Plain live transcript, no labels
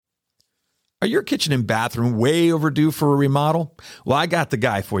Are your kitchen and bathroom way overdue for a remodel? Well, I got the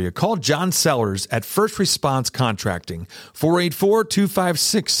guy for you. Call John Sellers at First Response Contracting,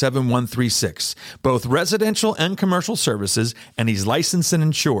 484-256-7136. Both residential and commercial services, and he's licensed and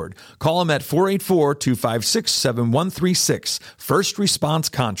insured. Call him at 484-256-7136. First Response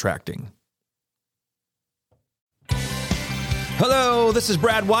Contracting. Hello, this is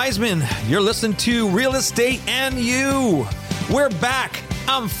Brad Wiseman. You're listening to Real Estate and You. We're back.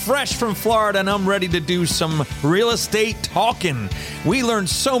 I'm fresh from Florida, and I'm ready to do some real estate talking. We learned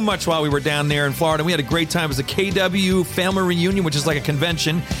so much while we were down there in Florida. We had a great time. It was a KW family reunion, which is like a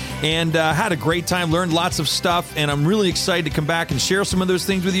convention, and had a great time, learned lots of stuff, and I'm really excited to come back and share some of those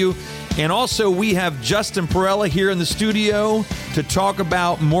things with you. And also, we have Justin Perella here in the studio to talk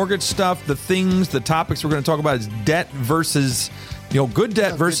about mortgage stuff, the topics we're going to talk about is debt versus... good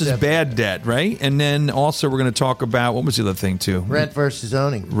debt versus bad debt, right? And then also we're going to talk about, what was the other thing too? Rent versus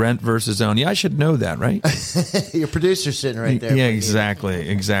owning. Rent versus owning. Yeah, I should know that, right? Your producer's sitting right there. Yeah,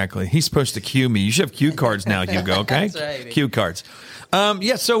 exactly. He's supposed to cue me. You should have cue cards now, Hugo, okay? That's right. Cue cards.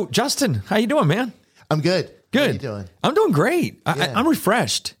 So Justin, how you doing, man? I'm good. Good. How you doing? I'm doing great. Yeah. I'm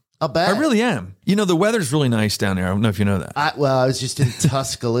refreshed. I'll bet. I really am. The weather's really nice down there. I don't know if you know that. I was just in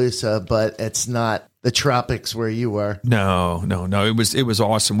Tuscaloosa, but it's not the tropics where you were. No. It was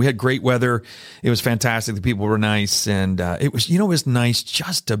awesome. We had great weather. It was fantastic. The people were nice, and it was nice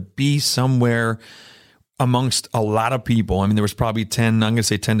just to be somewhere amongst a lot of people. I mean, there was probably 10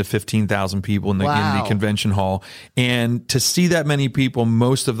 to 15,000 people in the convention hall. And to see that many people,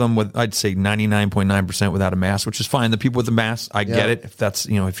 most of them with, I'd say 99.9% without a mask, which is fine. The people with the mask, I get it. If that's,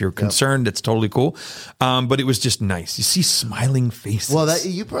 if you're concerned, it's totally cool. But it was just nice. You see smiling faces. Well,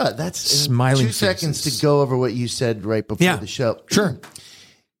 that's smiling 2 seconds to go over what you said right before the show. Sure.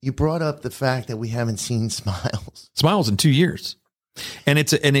 You brought up the fact that we haven't seen smiles in 2 years. And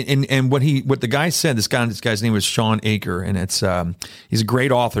it's what the guy said. This guy's name was Sean Aker, and it's he's a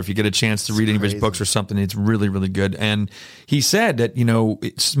great author. If you get a chance to read any of his books or something, it's really, really good. And he said that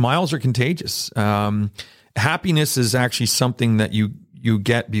smiles are contagious. Happiness is actually something that you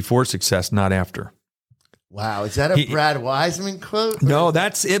get before success, not after. Wow, is that a Brad Wiseman quote? No,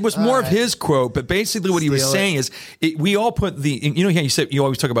 it was more of his quote, but basically what he was saying is we all put how you said you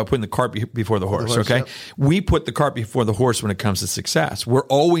always talk about putting the cart before the horse, okay? Yep. We put the cart before the horse when it comes to success. We're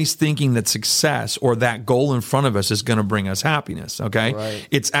always thinking that success or that goal in front of us is going to bring us happiness, okay? Right.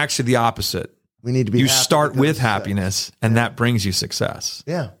 It's actually the opposite. We need to be You start with happiness, and that brings you success.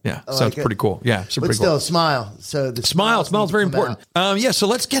 Yeah. So it's pretty cool. Yeah. But still, smile. So the smile is very important. So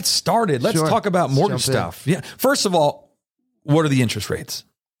let's get started. Let's talk about mortgage stuff. Yeah. First of all, what are the interest rates?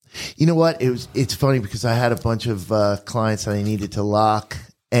 You know what? It's funny because I had a bunch of clients that I needed to lock,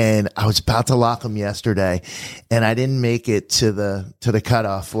 and I was about to lock them yesterday, and I didn't make it to the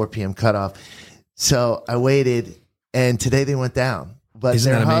cutoff, 4 p.m. cutoff. So I waited, and today they went down. But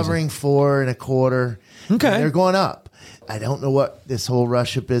they're hovering 4.25. Okay. They're going up. I don't know what this whole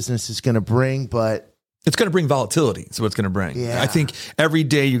Russia business is going to bring, but it's going to bring volatility. That's what it's going to bring. Yeah. I think every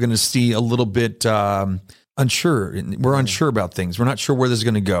day you're going to see a little bit unsure. We're unsure about things. We're not sure where this is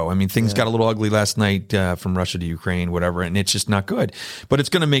going to go. I mean, things got a little ugly last night from Russia to Ukraine, whatever, and it's just not good. But it's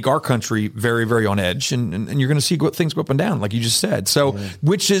going to make our country very, very on edge, and you're going to see things go up and down, like you just said. So,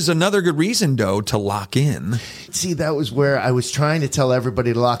 which is another good reason, though, to lock in. See, that was where I was trying to tell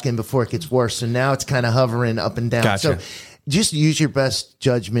everybody to lock in before it gets worse. So now it's kind of hovering up and down. Gotcha. So just use your best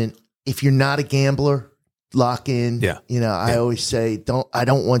judgment. If you're not a gambler, lock in. Yeah. I always say, I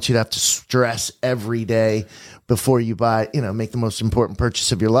don't want you to have to stress every day before you buy, make the most important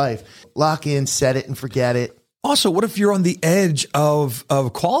purchase of your life. Lock in, set it and forget it. Also, what if you're on the edge of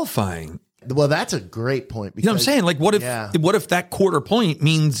qualifying? Well, that's a great point. Because, you know what I'm saying? Like, what if that quarter point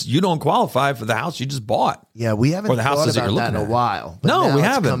means you don't qualify for the house you just bought? Yeah, we haven't thought about that in a while. But no, we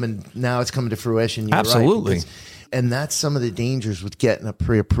haven't. Now it's coming to fruition. You're Absolutely. Right, and that's some of the dangers with getting a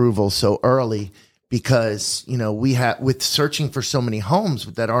pre-approval so early. Because, we have, with searching for so many homes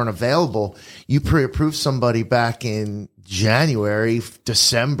that aren't available, you pre-approved somebody back in January,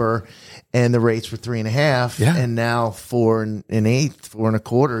 December, and the rates were 3.5. Yeah. And now 4.125,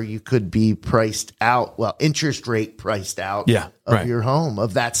 4.25, you could be priced out. Well, interest rate priced out of your home,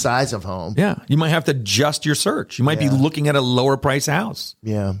 of that size of home. Yeah. You might have to adjust your search. You might be looking at a lower price house.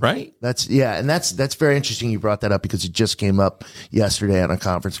 Yeah. Right? That's very interesting you brought that up because it just came up yesterday on a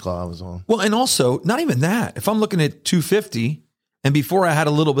conference call I was on. Well, and also, not even that. If I'm looking at 250 and before I had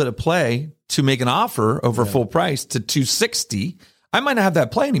a little bit of play to make an offer over full price to 260, I might not have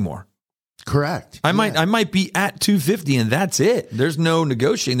that play anymore. Correct. I might be at 250 and that's it. There's no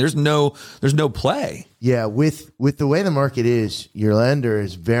negotiating. There's no play. Yeah, with the way the market is, your lender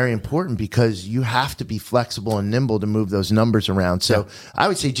is very important because you have to be flexible and nimble to move those numbers around. So I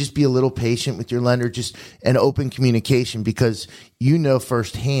would say just be a little patient with your lender, just an open communication, because you know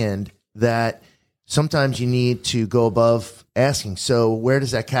firsthand that sometimes you need to go above asking. So where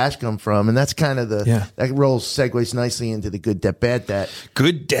does that cash come from? And that's kind of that segues nicely into the good debt, bad debt.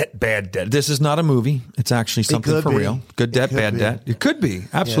 Good debt, bad debt. This is not a movie. It's actually something for real. Good debt, bad debt. It could be.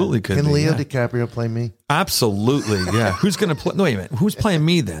 Absolutely could be. Can Leo DiCaprio play me? Absolutely. Yeah. Who's going to play? No, wait a minute. Who's playing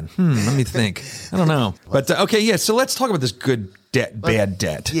me then? Let me think. I don't know. But okay. Yeah. So let's talk about this good debt, bad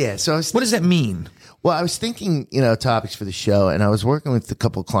debt. Yeah. So what does that mean? Well, I was thinking, topics for the show, and I was working with a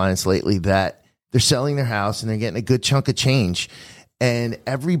couple of clients lately that they're selling their house and they're getting a good chunk of change. And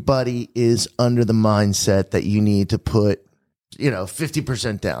everybody is under the mindset that you need to put,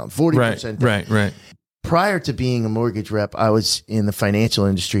 50% down, 40% down. Right. Prior to being a mortgage rep, I was in the financial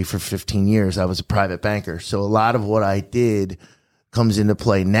industry for 15 years. I was a private banker. So a lot of what I did comes into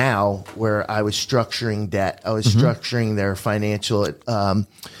play now, where I was structuring debt. I was structuring their financial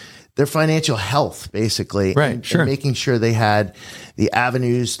health, basically. Right, and making sure they had the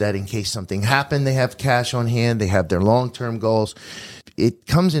avenues that in case something happened, they have cash on hand, they have their long-term goals. It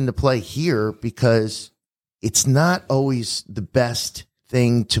comes into play here because it's not always the best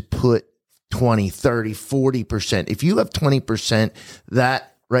thing to put 20, 30, 40%. If you have 20%,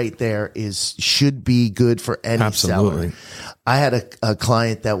 that right there should be good for any seller. I had a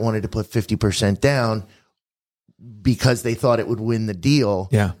client that wanted to put 50% down because they thought it would win the deal.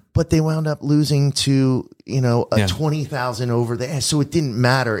 Yeah. But they wound up losing to, a 20,000 over there. So it didn't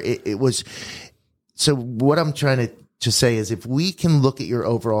matter. It was. So what I'm trying to say is, if we can look at your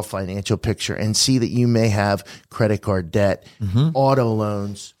overall financial picture and see that you may have credit card debt, auto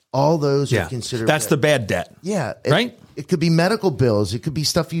loans, all those are considered. That's the bad debt. Yeah. Right. It could be medical bills. It could be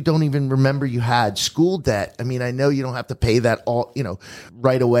stuff you don't even remember you had. School debt. I mean, I know you don't have to pay that all,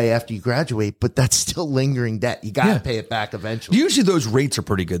 right away after you graduate, but that's still lingering debt. You got to pay it back eventually. Usually those rates are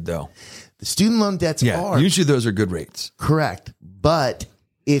pretty good, though. The student loan debts are. Usually those are good rates. Correct. But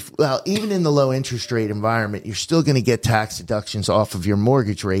even in the low interest rate environment, you're still going to get tax deductions off of your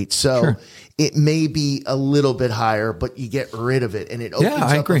mortgage rate. So it may be a little bit higher, but you get rid of it and it opens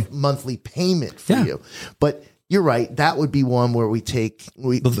up a monthly payment for you. But you're right. That would be one where we take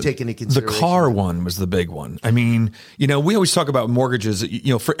into consideration. The car one was the big one. I mean, we always talk about mortgages.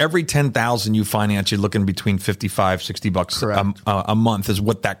 For every 10,000 you finance, you're looking between $55-$60 a month is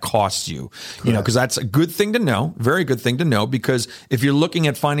what that costs you. Because that's a good thing to know, very good thing to know. Because if you're looking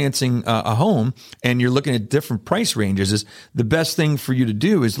at financing a home and you're looking at different price ranges, is the best thing for you to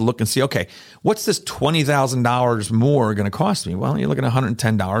do is look and see, okay, what's this $20,000 more going to cost me? Well, you're looking at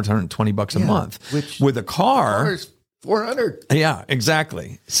 $110, $120 a month. Which with a car. $400. Yeah,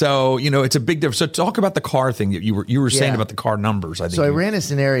 exactly. So, it's a big difference. So talk about the car thing that you were saying about the car numbers. I think. So I ran a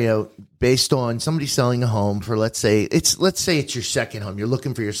scenario based on somebody selling a home for, let's say it's your second home. You're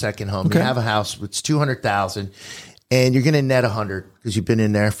looking for your second home. Okay. You have a house it's $200,000 and you're going to net 100 because you've been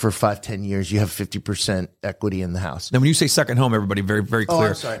in there for 5-10 years. You have 50% equity in the house. Now, when you say second home, everybody, very, very clear.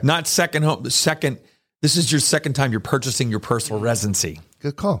 I'm sorry. Not second home. This is your second time you're purchasing your personal residency.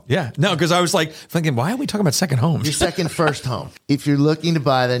 Good call. Yeah. No, because I was thinking, why are we talking about second homes? Your first home. If you're looking to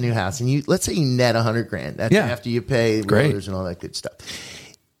buy that new house and let's say you net $100,000, that's after you pay realtors and all that good stuff.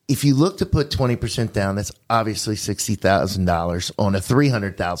 If you look to put 20% down, that's obviously $60,000 on a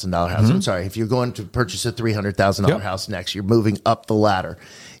 $300,000 house. I'm sorry. If you're going to purchase a $300,000 house next, you're moving up the ladder.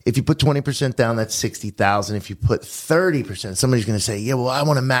 If you put 20% down, that's $60,000. If you put 30%, somebody's going to say, yeah, well, I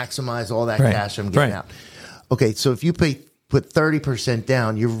want to maximize all that cash I'm getting out. Okay. So if you put 30%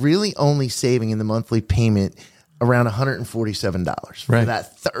 down, you're really only saving in the monthly payment around $147 for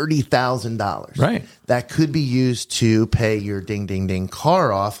that $30,000. Right. That could be used to pay your ding, ding, ding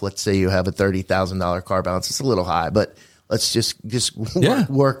car off. Let's say you have a $30,000 car balance. It's a little high, but let's just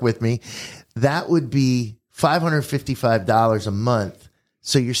work with me. That would be $555 a month.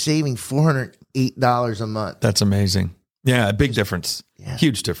 So you're saving $408 a month. That's amazing. Yeah, a big difference. Yeah.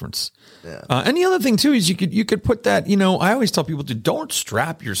 Huge difference. Yeah. And the other thing too is you could put that, I always tell people don't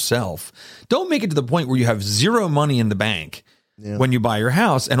strap yourself. Don't make it to the point where you have zero money in the bank when you buy your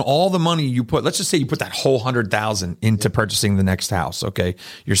house and all the money you put, let's just say you put that whole $100,000 into purchasing the next house. Okay.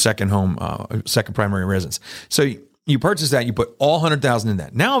 Your second home, second primary residence. So you purchase that, you put all 100,000 in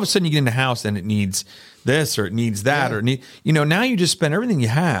that. Now all of a sudden you get in a house and it needs this or it needs that or now you just spend everything you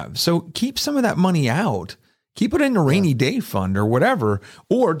have. So keep some of that money out Keep it in a rainy day fund or whatever.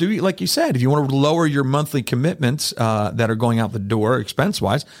 Or do you, like you said, if you want to lower your monthly commitments that are going out the door expense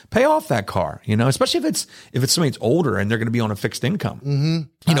wise, pay off that car. Especially if it's somebody that's older and they're going to be on a fixed income.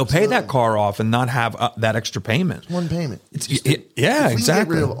 Mm-hmm. Pay that car off and not have that extra payment. One payment. Yeah, if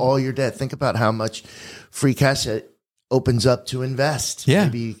exactly. Get rid of all your debt. Think about how much free cash it opens up to invest. Yeah.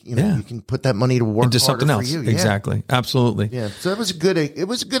 Maybe you can put that money to work into something harder else. For you. Exactly. Absolutely. Yeah. So it was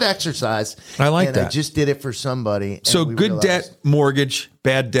a good exercise. I like that. I just did it for somebody. So good debt, mortgage,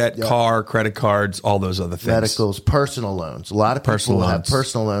 bad debt, car, credit cards, all those other things. Medicals, personal loans. A lot of people have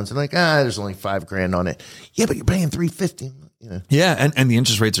personal loans and there's only $5,000 on it. Yeah, but you're paying $350. Yeah, and the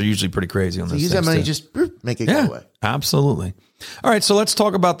interest rates are usually pretty crazy on those. Use that money, just make it go away. Absolutely. All right, so let's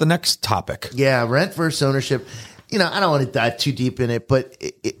talk about the next topic. Yeah, rent versus ownership. I don't want to dive too deep in it, but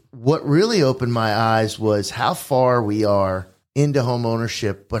what really opened my eyes was how far we are into home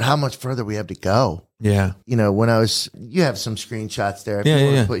ownership, but how much further we have to go. Yeah. When you have some screenshots there. If you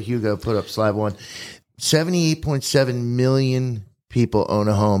want to put Hugo, put up slide 1. 78.7 million people own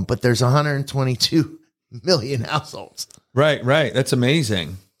a home, but there's 122 million households. Right. That's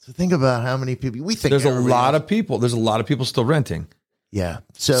amazing. So think about how many people we think there's a lot of people. There's a lot of people still renting. Yeah.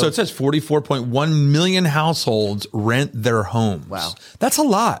 So it says 44.1 million households rent their homes. Wow. That's a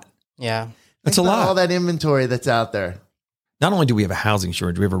lot. Yeah. That's a lot. All that inventory that's out there. Not only do we have a housing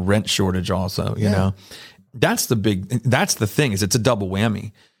shortage, we have a rent shortage also, you know. That's the thing is it's a double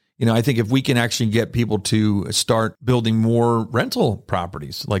whammy. I think if we can actually get people to start building more rental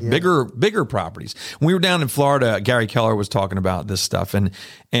properties, like bigger properties. When we were down in Florida, Gary Keller was talking about this stuff and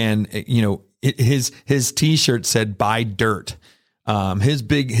his t-shirt said buy dirt. His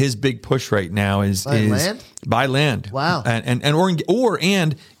big push right now is buy land. Wow.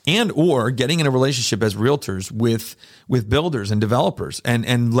 Or getting in a relationship as realtors with builders and developers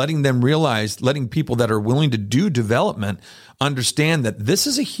and letting people that are willing to do development understand that this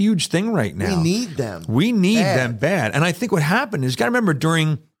is a huge thing right now. We need them. Them bad. And I think what happened is, you got to remember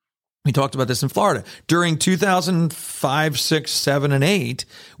we talked about this in Florida. During 2005, 6, 7, and 8,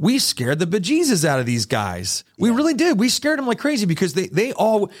 we scared the bejesus out of these guys. We really did. We scared them like crazy because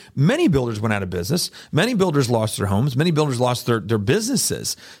many builders went out of business. Many builders lost their homes. Many builders lost their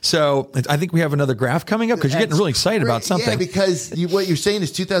businesses. So I think we have another graph coming up because you're getting really excited about something. Yeah, because what you're saying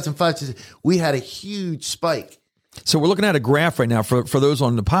is 2005, we had a huge spike. So we're looking at a graph right now for those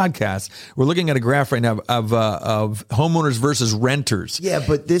on the podcast. We're looking at a graph right now of homeowners versus renters. Yeah,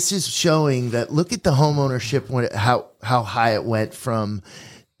 but this is showing that look at the home ownership how high it went from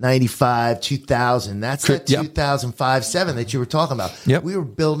 95, 2000. That's that 2005, 7 that you were talking about. Yep. We were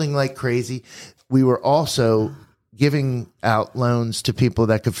building like crazy. We were also giving out loans to people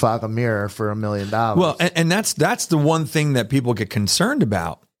that could fog a mirror for $1 million. Well, and that's the one thing that people get concerned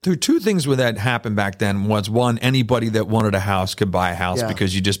about. There were two things that happened back then. Was one, anybody that wanted a house could buy a house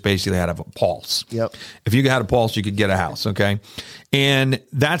because you just basically had a pulse. Yep. If you had a pulse, you could get a house. Okay. And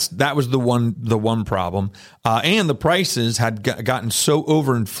that was the one problem. And the prices had gotten so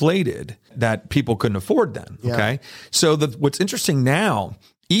overinflated that people couldn't afford them. Okay. So what's interesting now,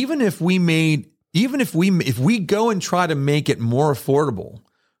 if we go and try to make it more affordable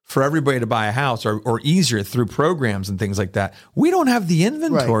for everybody to buy a house or easier through programs and things like that, we don't have the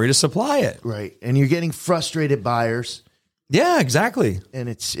inventory to supply it. Right. And you're getting frustrated buyers. Yeah, exactly. And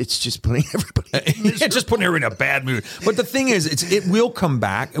it's just putting everybody it's just putting everybody in a bad mood. But the thing is, it will come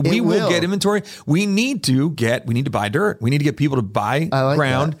back. We will get inventory. We need to buy dirt. We need to get people to buy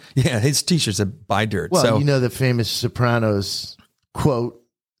ground. That. Yeah, his t-shirt said buy dirt. Well, the famous Sopranos quote.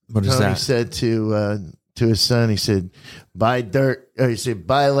 What is Tony that? Said to his son, he said, buy dirt, or he said,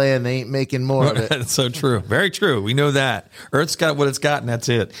 buy land, they ain't making more of it. That's so true. Very true. We know that. Earth's got what it's got, and that's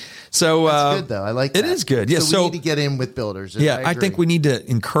it. So that's good, though. I like that. It is good. Yeah. So we need to get in with builders. Yeah, I think we need to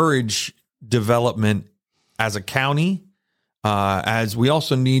encourage development as a county, as we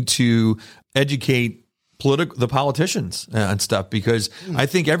also need to educate the politicians and stuff, because I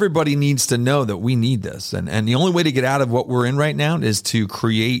think everybody needs to know that we need this. And the only way to get out of what we're in right now is to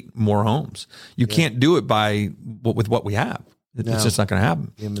create more homes. You can't do it with what we have. It's just not going to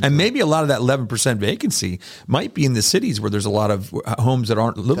happen. And maybe a lot of that 11% vacancy might be in the cities where there's a lot of homes that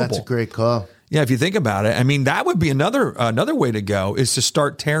aren't livable. That's a great call. Yeah, if you think about it, I mean, that would be another way to go, is to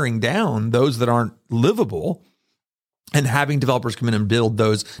start tearing down those that aren't livable and having developers come in and build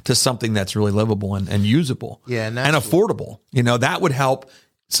those to something that's really livable and usable, and affordable. That would help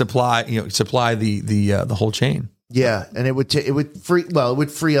supply the whole chain. Yeah, and it would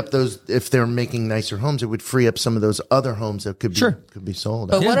free up those, if they're making nicer homes. It would free up some of those other homes that could be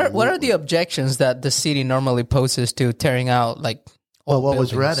sold. But what are the objections that the city normally poses to tearing out what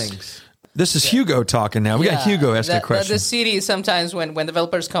was Redding's? This is Hugo talking now. We got Hugo asking a question. The city, sometimes when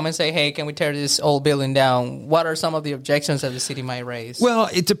developers come and say, hey, can we tear this old building down? What are some of the objections that the city might raise? Well,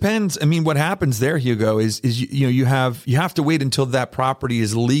 it depends. I mean, what happens there, Hugo, is you have to wait until that property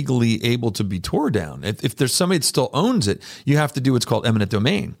is legally able to be torn down. If there's somebody that still owns it, you have to do what's called eminent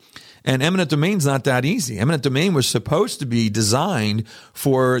domain. And eminent domain's not that easy. Eminent domain was supposed to be designed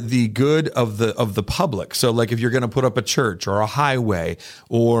for the good of the public. So like if you're going to put up a church or a highway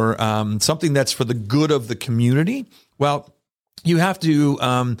or something that's for the good of the community, well, you have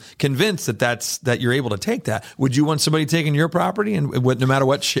to convince that you're able to take that. Would you want somebody taking your property and no matter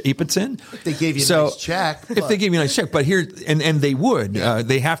what shape it's in? If they gave you a nice check. If they gave you a nice check. But here, and they would. Yeah.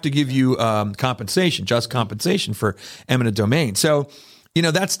 They have to give you compensation, just compensation for eminent domain. So,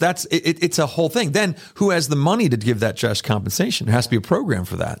 it's a whole thing. Then who has the money to give that just compensation? There has to be a program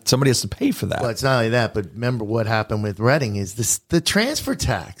for that. Somebody has to pay for that. Well, it's not only that, but remember what happened with Reading is the transfer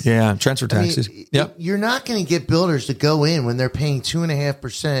tax. Yeah, transfer taxes. Yep. You're not going to get builders to go in when they're paying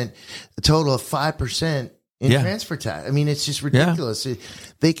 2.5%, a total of 5% in transfer tax. I mean, it's just ridiculous. Yeah.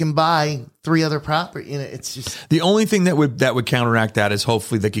 They can buy 3 other property. It's just the only thing that would counteract that is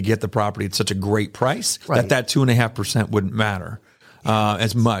hopefully they could get the property at such a great price that 2.5% wouldn't matter.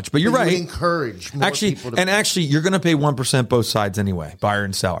 As much, but you're right. Encourage more people to actually, you're going to pay 1% both sides anyway, buyer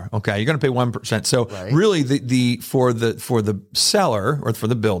and seller. Okay, you're going to pay 1%. So really, for the seller or for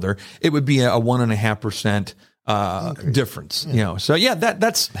the builder, it would be a 1.5% difference. Yeah. So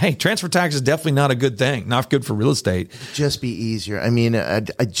that's transfer tax is definitely not a good thing. Not good for real estate. It'd just be easier. I mean, I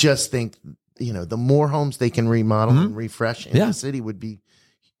just think the more homes they can remodel and refresh in the city would be.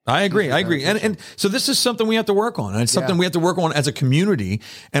 I agree. And so this is something we have to work on. And it's something we have to work on as a community.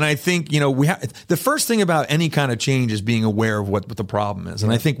 And I think, the first thing about any kind of change is being aware of what the problem is.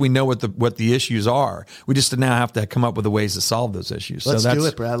 And I think we know what the issues are. We just now have to come up with the ways to solve those issues. Let's do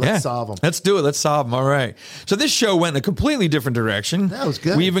it, Brad. Let's solve them. Let's do it. Let's solve them. All right. So this show went in a completely different direction. That was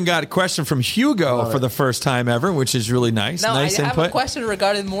good. We even got a question from Hugo for the first time ever, which is really nice. No, nice I input. have a question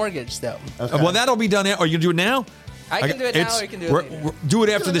regarding mortgage, though. Okay. Well, that'll be done. Are you going to do it now? I can do it now or you can do it later. Do it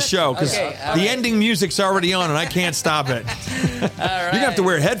after the show because the ending music's already on and I can't stop it. All right. You're going to have to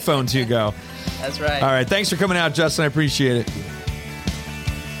wear headphones, Hugo. That's right. All right. Thanks for coming out, Justin. I appreciate it.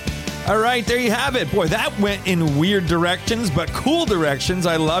 All right. There you have it. Boy, that went in weird directions, but cool directions.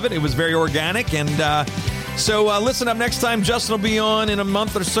 I love it. It was very organic. And so listen up next time. Justin will be on in a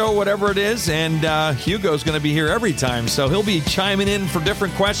month or so, whatever it is. And Hugo's going to be here every time. So he'll be chiming in for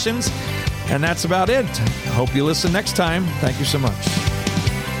different questions. And that's about it. Hope you listen next time. Thank you so much.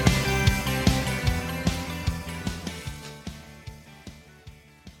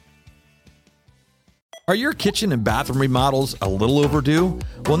 Are your kitchen and bathroom remodels a little overdue?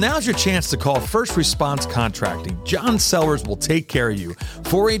 Well, now's your chance to call First Response Contracting. John Sellers will take care of you.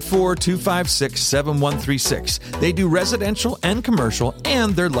 484-256-7136. They do residential and commercial,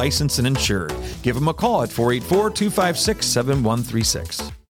 and they're licensed and insured. Give them a call at 484-256-7136.